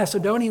by the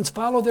Macedonians,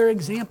 follow their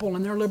example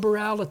and their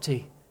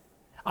liberality.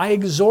 I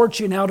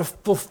exhort you now to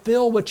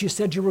fulfill what you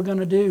said you were going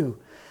to do.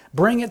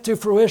 Bring it to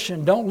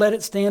fruition. Don't let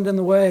it stand in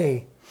the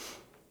way.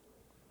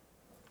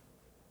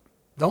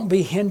 Don't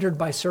be hindered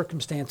by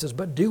circumstances,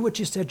 but do what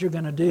you said you're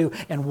going to do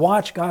and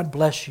watch God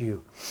bless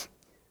you.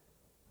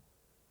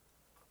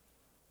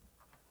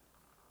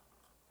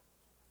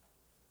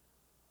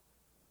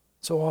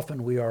 So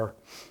often we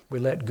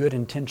let good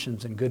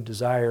intentions and good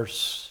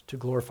desires to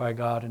glorify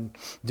God and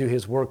do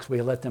His works,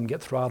 we let them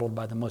get throttled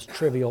by the most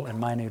trivial and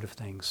minute of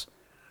things,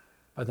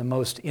 by the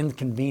most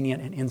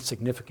inconvenient and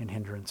insignificant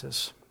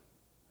hindrances.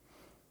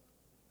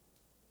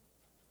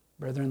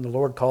 Brethren, the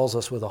Lord calls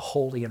us with a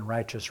holy and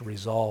righteous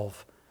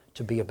resolve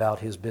to be about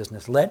His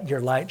business. Let your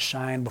light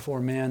shine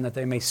before men that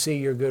they may see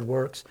your good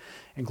works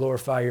and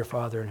glorify your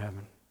Father in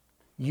heaven.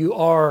 You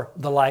are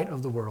the light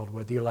of the world,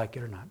 whether you like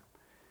it or not.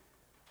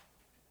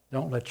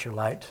 Don't let your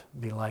light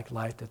be like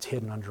light that's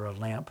hidden under a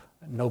lamp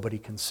that nobody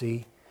can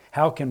see.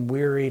 How can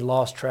weary,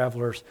 lost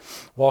travelers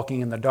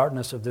walking in the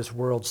darkness of this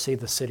world see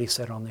the city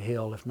set on the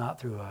hill if not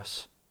through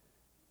us?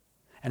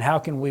 And how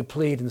can we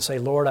plead and say,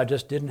 Lord, I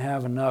just didn't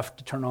have enough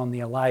to turn on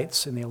the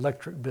lights and the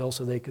electric bill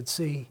so they could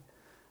see?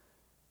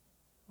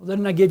 Well,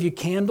 didn't I give you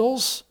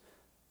candles?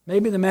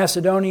 Maybe the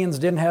Macedonians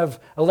didn't have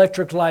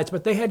electric lights,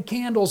 but they had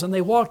candles and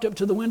they walked up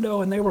to the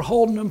window and they were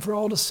holding them for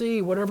all to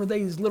see, whatever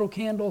these little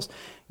candles.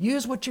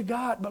 Use what you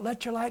got, but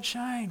let your light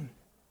shine.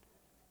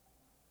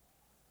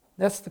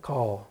 That's the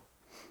call.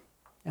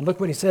 And look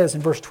what he says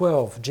in verse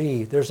 12.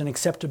 There's an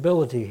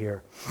acceptability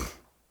here.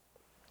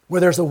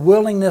 Where there's a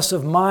willingness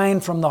of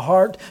mind from the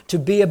heart to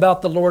be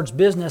about the Lord's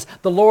business,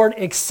 the Lord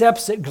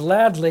accepts it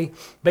gladly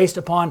based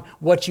upon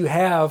what you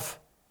have.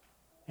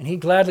 And He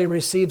gladly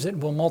receives it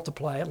and will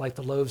multiply it like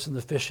the loaves and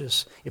the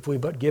fishes if we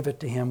but give it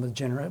to Him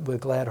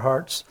with glad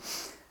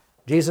hearts.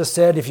 Jesus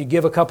said if you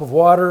give a cup of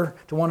water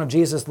to one of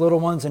Jesus' little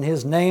ones in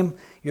His name,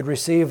 you'd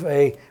receive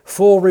a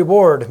full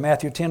reward,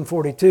 Matthew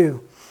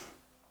 10:42.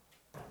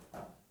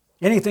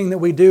 Anything that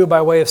we do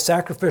by way of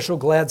sacrificial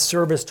glad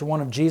service to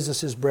one of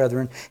Jesus'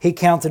 brethren, He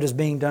counts it as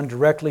being done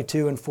directly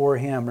to and for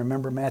Him.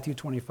 Remember Matthew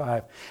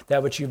 25.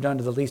 That which you've done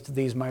to the least of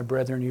these, my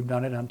brethren, you've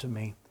done it unto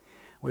me.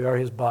 We are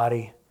His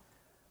body.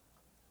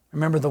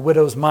 Remember the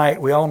widow's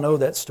mite. We all know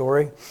that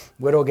story. The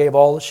widow gave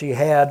all that she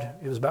had.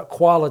 It was about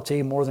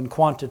quality more than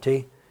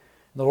quantity.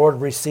 The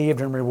Lord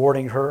received and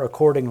rewarding her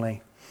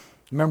accordingly.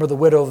 Remember the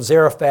widow of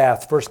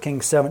Zarephath, 1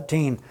 Kings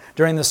 17.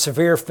 During the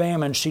severe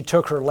famine, she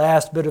took her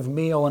last bit of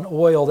meal and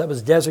oil that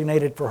was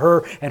designated for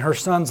her and her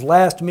son's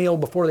last meal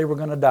before they were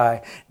going to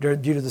die due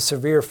to the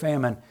severe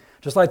famine.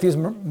 Just like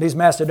these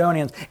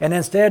Macedonians. And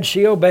instead,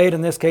 she obeyed,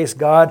 in this case,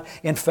 God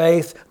in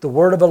faith, the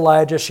word of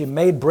Elijah. She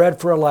made bread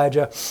for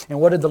Elijah.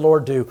 And what did the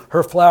Lord do?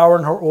 Her flour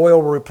and her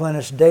oil were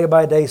replenished day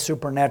by day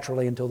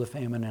supernaturally until the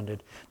famine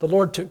ended. The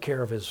Lord took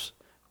care of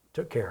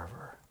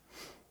her.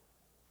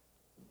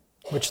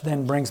 Which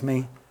then brings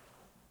me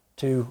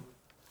to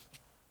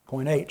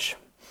Point H,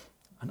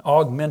 an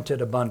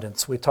augmented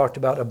abundance. We talked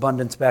about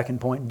abundance back in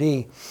point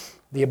D,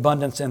 the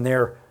abundance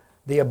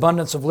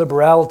of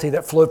liberality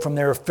that flowed from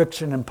their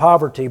affliction and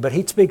poverty. But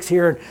he speaks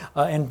here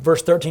in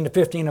verse 13 to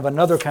 15 of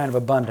another kind of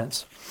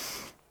abundance.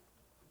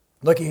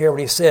 Look at here what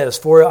he says.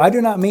 For I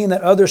do not mean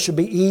that others should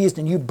be eased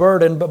and you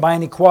burdened, but by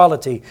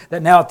inequality,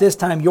 that now at this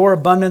time your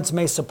abundance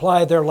may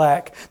supply their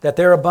lack, that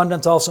their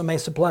abundance also may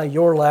supply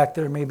your lack,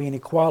 there may be an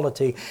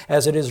equality.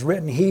 As it is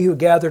written, he who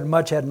gathered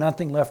much had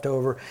nothing left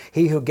over,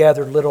 he who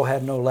gathered little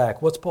had no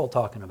lack. What's Paul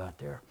talking about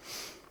there?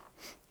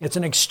 It's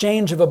an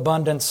exchange of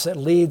abundance that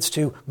leads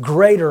to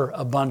greater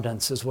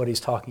abundance is what he's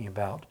talking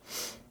about.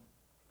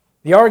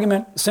 The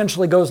argument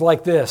essentially goes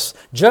like this.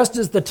 Just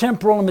as the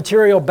temporal and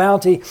material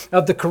bounty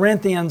of the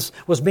Corinthians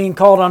was being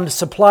called on to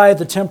supply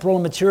the temporal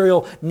and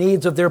material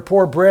needs of their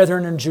poor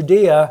brethren in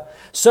Judea,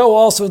 so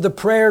also the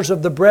prayers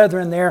of the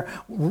brethren there,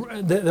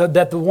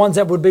 that the ones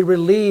that would be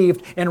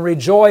relieved and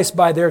rejoice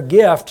by their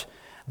gift,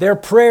 their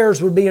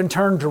prayers would be in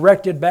turn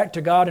directed back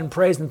to God in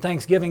praise and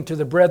thanksgiving to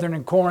the brethren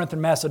in Corinth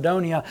and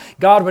Macedonia.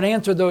 God would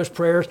answer those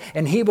prayers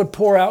and He would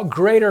pour out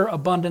greater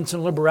abundance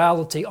and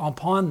liberality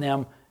upon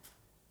them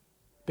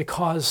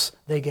because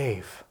they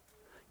gave.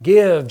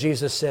 Give,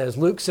 Jesus says,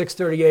 Luke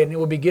 6:38, and it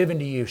will be given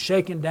to you,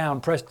 shaken down,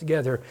 pressed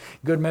together.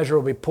 Good measure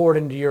will be poured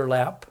into your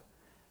lap.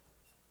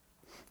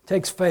 It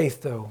takes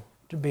faith, though,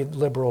 to be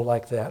liberal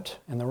like that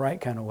in the right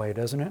kind of way,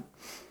 doesn't it?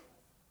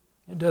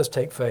 It does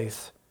take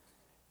faith.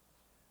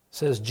 It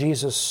says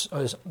Jesus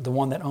is the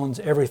one that owns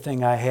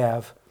everything I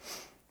have.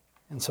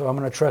 And so I'm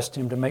going to trust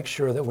Him to make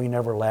sure that we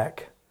never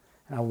lack.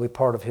 And I will be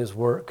part of His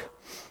work.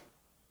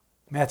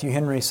 Matthew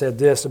Henry said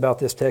this about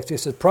this text. He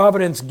said,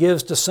 Providence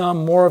gives to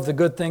some more of the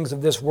good things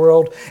of this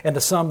world and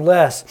to some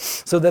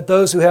less, so that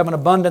those who have an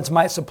abundance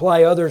might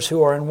supply others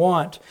who are in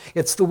want.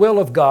 It's the will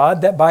of God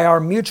that by our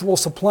mutual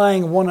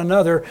supplying one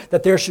another,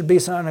 that there should be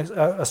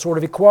a sort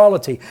of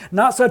equality.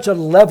 Not such a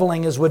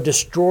leveling as would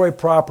destroy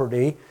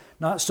property,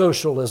 not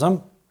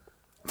socialism.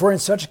 For in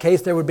such a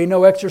case there would be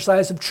no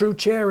exercise of true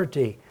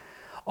charity.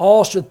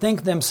 All should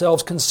think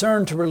themselves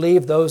concerned to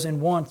relieve those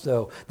in want,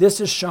 though. This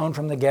is shown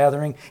from the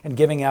gathering and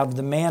giving out of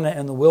the manna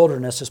in the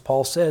wilderness, as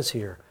Paul says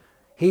here.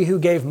 He who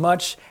gave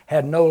much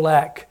had no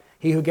lack.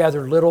 He who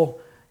gathered little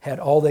had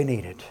all they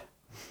needed.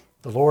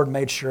 The Lord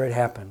made sure it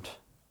happened.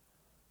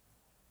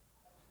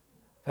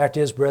 Fact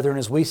is, brethren,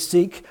 as we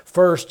seek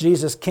first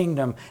Jesus'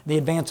 kingdom, the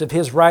advance of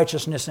His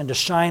righteousness, and to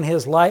shine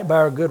His light by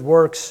our good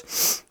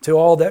works to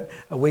all that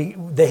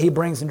He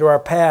brings into our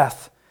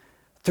path,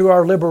 through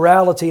our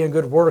liberality and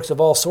good works of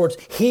all sorts,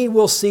 He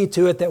will see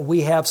to it that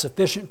we have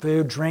sufficient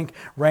food, drink,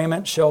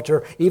 raiment,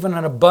 shelter, even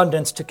an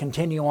abundance to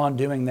continue on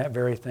doing that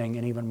very thing,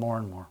 and even more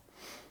and more.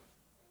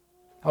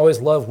 I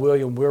always love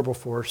William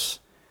Wilberforce.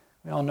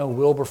 We all know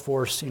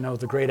Wilberforce,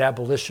 the great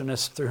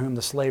abolitionist through whom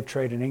the slave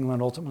trade in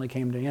England ultimately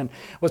came to end.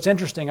 What's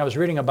interesting, I was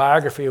reading a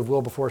biography of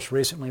Wilberforce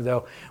recently,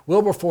 though.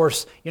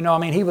 Wilberforce,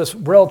 he was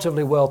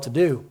relatively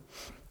well-to-do.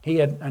 He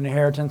had an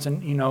inheritance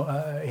and, he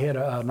had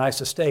a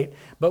nice estate.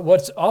 But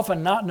what's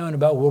often not known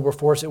about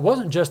Wilberforce, it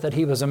wasn't just that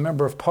he was a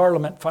member of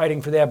Parliament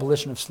fighting for the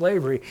abolition of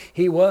slavery.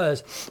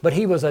 But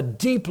he was a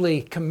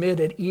deeply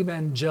committed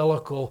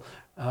evangelical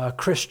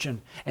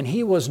Christian. And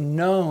he was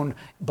known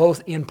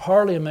both in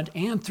Parliament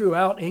and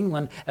throughout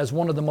England as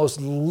one of the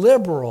most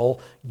liberal,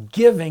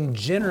 giving,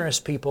 generous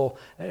people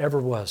that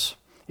ever was.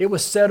 It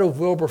was said of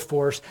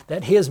Wilberforce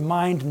that his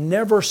mind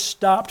never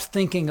stopped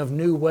thinking of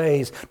new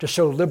ways to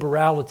show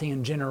liberality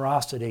and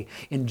generosity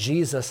in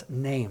Jesus'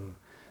 name.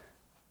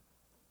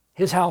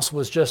 His house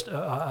was just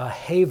a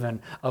haven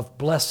of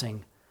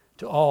blessing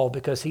to all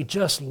because he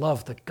just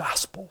loved the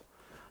gospel.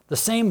 The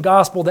same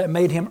gospel that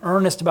made him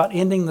earnest about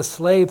ending the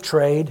slave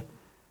trade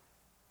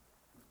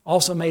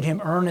also made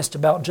him earnest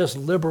about just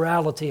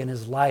liberality in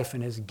his life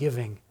and his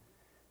giving.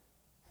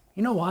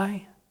 You know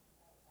why?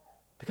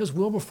 Because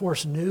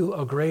Wilberforce knew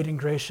a great and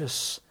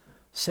gracious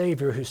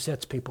Savior who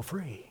sets people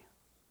free.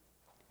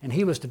 And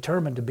he was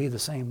determined to be the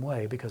same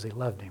way because he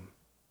loved Him.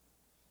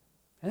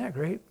 Isn't that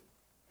great?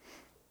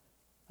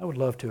 I would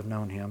love to have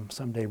known Him.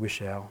 Someday we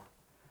shall.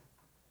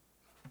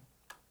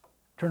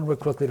 Turn real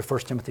quickly to 1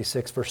 Timothy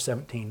 6, verse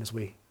 17 as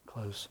we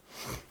close.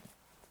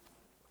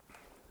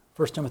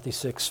 1 Timothy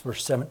 6,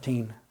 verse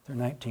 17 through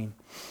 19.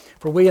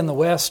 For we in the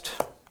West,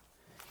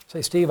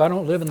 say, Steve, I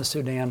don't live in the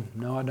Sudan.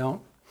 No, I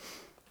don't.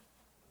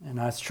 And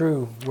that's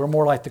true. We're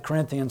more like the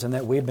Corinthians in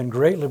that we've been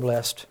greatly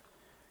blessed.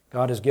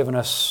 God has given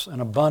us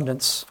an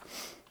abundance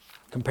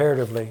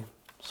comparatively.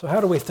 So how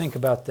do we think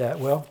about that?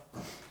 Well,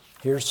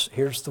 here's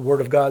the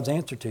Word of God's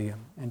answer to you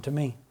and to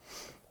me.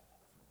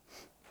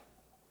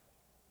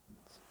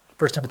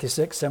 1 Timothy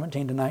 6,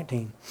 17 to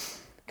 19.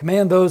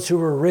 Command those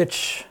who are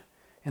rich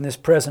in this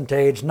present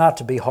age not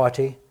to be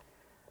haughty,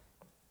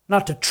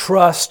 not to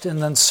trust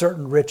in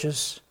uncertain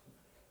riches,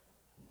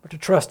 but to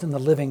trust in the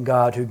living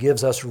God who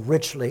gives us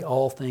richly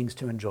all things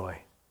to enjoy.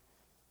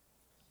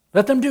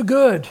 Let them do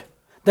good,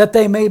 that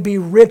they may be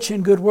rich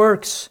in good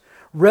works,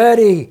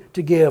 ready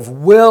to give,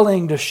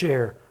 willing to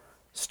share,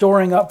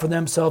 storing up for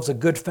themselves a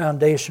good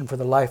foundation for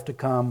the life to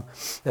come,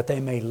 that they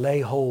may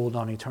lay hold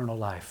on eternal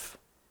life.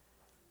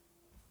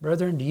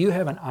 Brethren, do you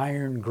have an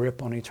iron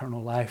grip on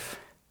eternal life?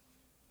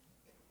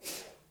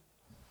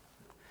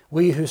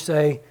 We who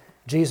say,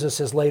 Jesus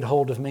has laid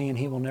hold of me and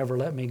He will never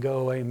let me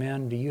go,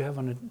 amen. Do you have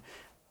a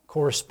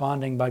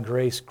corresponding by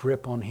grace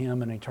grip on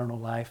Him and eternal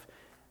life?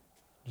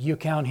 Do you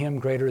count Him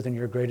greater than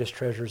your greatest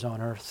treasures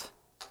on earth?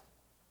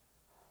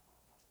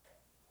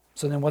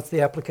 So then what's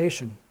the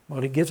application?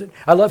 Well, He gives it.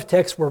 I love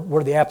texts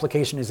where the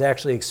application is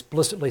actually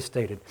explicitly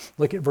stated.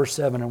 Look at verse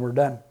 7 and we're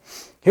done.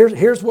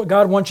 Here's what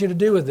God wants you to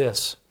do with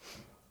this.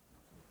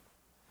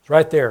 It's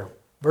right there,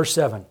 verse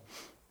 7.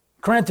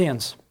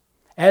 Corinthians,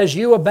 as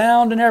you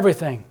abound in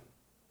everything,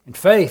 in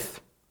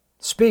faith,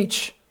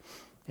 speech,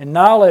 in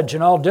knowledge,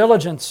 and all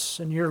diligence,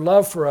 and your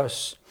love for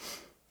us.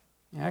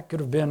 That could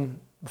have been,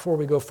 before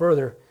we go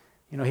further,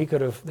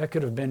 that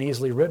could have been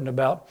easily written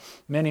about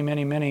many,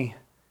 not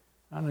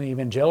only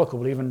evangelical,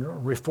 but even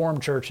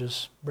Reformed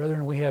churches.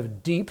 Brethren, we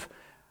have deep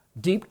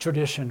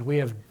tradition. We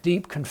have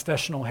deep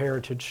confessional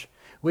heritage.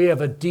 We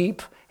have a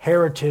deep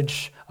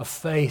heritage of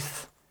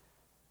faith.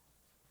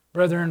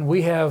 Brethren,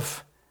 we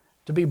have,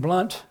 to be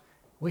blunt,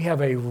 we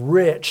have a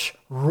rich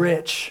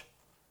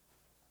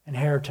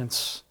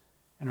inheritance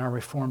in our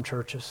Reformed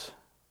churches.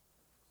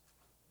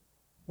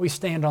 We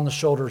stand on the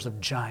shoulders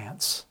of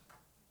giants.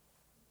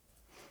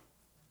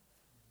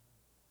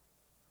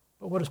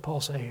 But what does Paul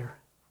say here?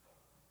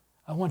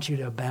 I want you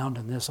to abound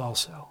in this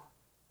also.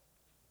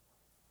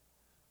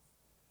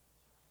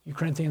 You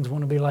Corinthians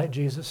want to be like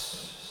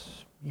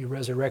Jesus. You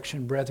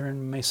resurrection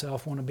brethren,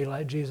 myself, want to be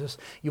like Jesus.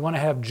 You want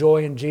to have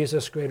joy in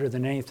Jesus greater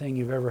than anything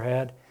you've ever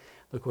had.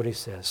 Look what he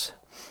says.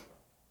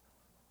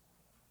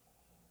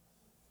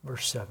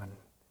 Verse 7.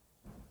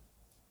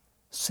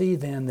 See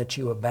then that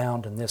you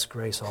abound in this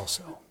grace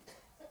also.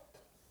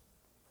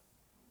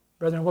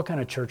 Brethren, what kind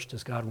of church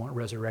does God want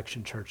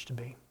Resurrection Church to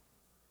be?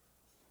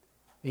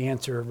 The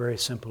answer, very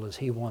simple, is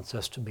He wants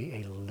us to be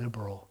a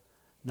liberal,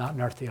 not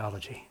in our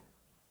theology.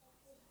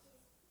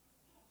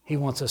 He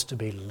wants us to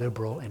be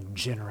liberal and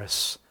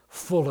generous,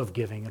 full of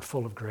giving and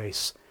full of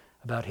grace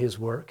about His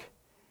work.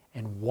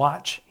 And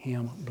watch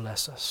Him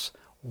bless us.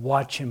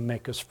 Watch Him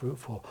make us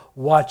fruitful.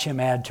 Watch Him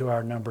add to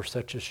our number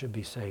such as should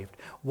be saved.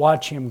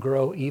 Watch Him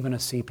grow even a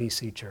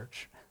CPC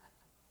church.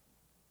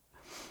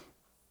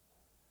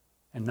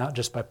 And not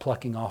just by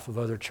plucking off of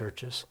other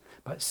churches,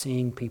 but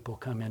seeing people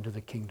come into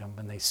the kingdom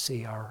when they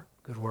see our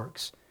good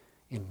works.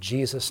 In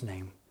Jesus'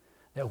 name,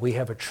 that we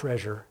have a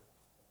treasure.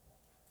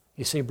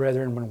 You see,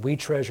 brethren, when we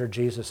treasure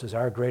Jesus as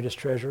our greatest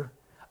treasure,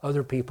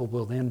 other people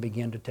will then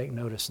begin to take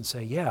notice and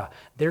say, yeah,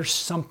 there's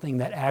something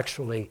that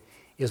actually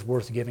is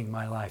worth giving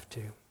my life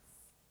to.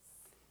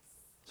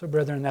 So,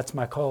 brethren, that's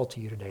my call to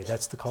you today.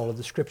 That's the call of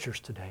the Scriptures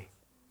today.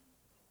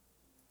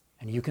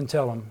 And you can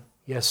tell them,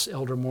 yes,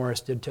 Elder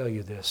Morris did tell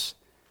you this.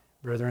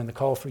 Brethren, the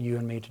call for you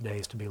and me today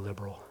is to be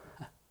liberal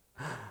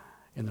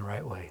in the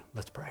right way.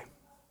 Let's pray.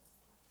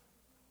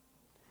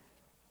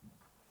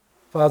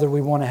 Father,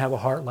 we want to have a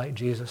heart like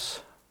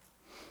Jesus.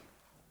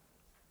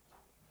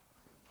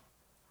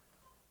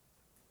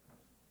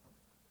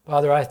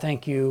 Father, I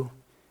thank you,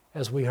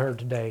 as we heard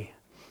today,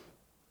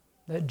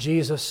 that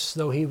Jesus,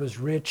 though He was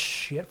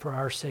rich, yet for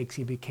our sakes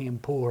He became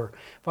poor.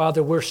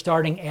 Father, we're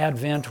starting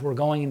Advent. We're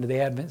going into the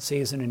Advent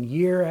season, and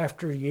year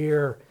after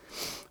year,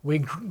 we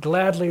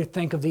gladly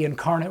think of the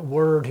incarnate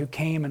Word who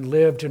came and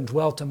lived and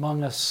dwelt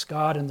among us,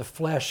 God in the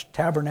flesh,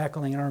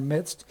 tabernacling in our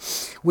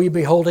midst. We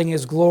beholding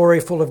His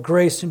glory, full of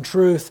grace and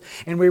truth,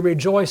 and we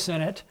rejoice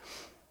in it.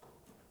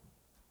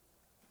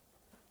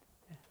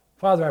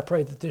 Father, I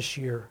pray that this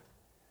year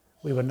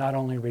we would not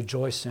only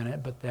rejoice in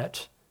it, but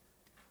that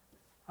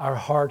our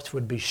hearts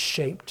would be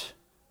shaped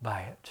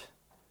by it,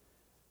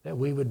 that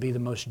we would be the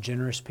most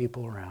generous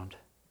people around.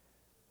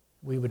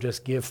 We would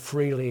just give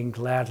freely and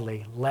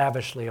gladly,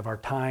 lavishly of our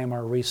time,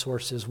 our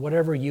resources.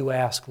 Whatever you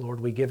ask,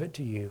 Lord, we give it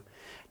to you.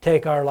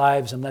 Take our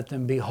lives and let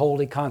them be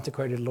wholly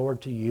consecrated,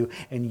 Lord, to you,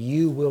 and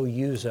you will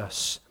use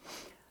us.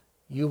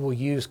 You will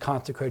use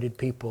consecrated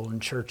people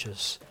and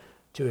churches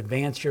to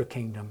advance your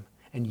kingdom,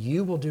 and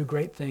you will do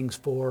great things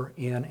for,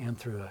 in, and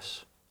through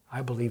us.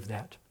 I believe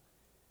that.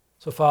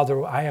 So,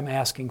 Father, I am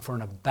asking for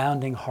an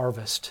abounding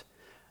harvest,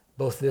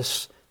 both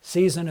this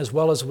season as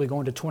well as we go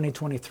into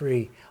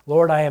 2023.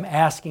 Lord, I am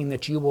asking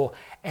that you will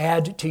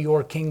add to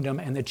your kingdom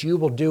and that you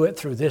will do it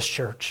through this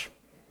church.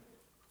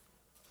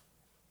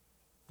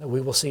 That we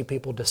will see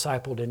people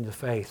discipled into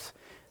faith.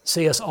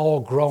 See us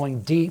all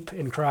growing deep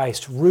in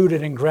Christ,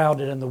 rooted and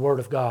grounded in the Word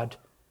of God,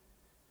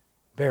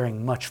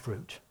 bearing much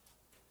fruit.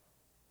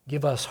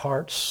 Give us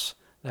hearts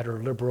that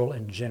are liberal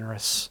and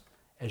generous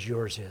as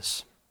yours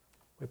is.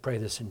 We pray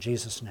this in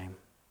Jesus' name.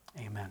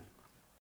 Amen.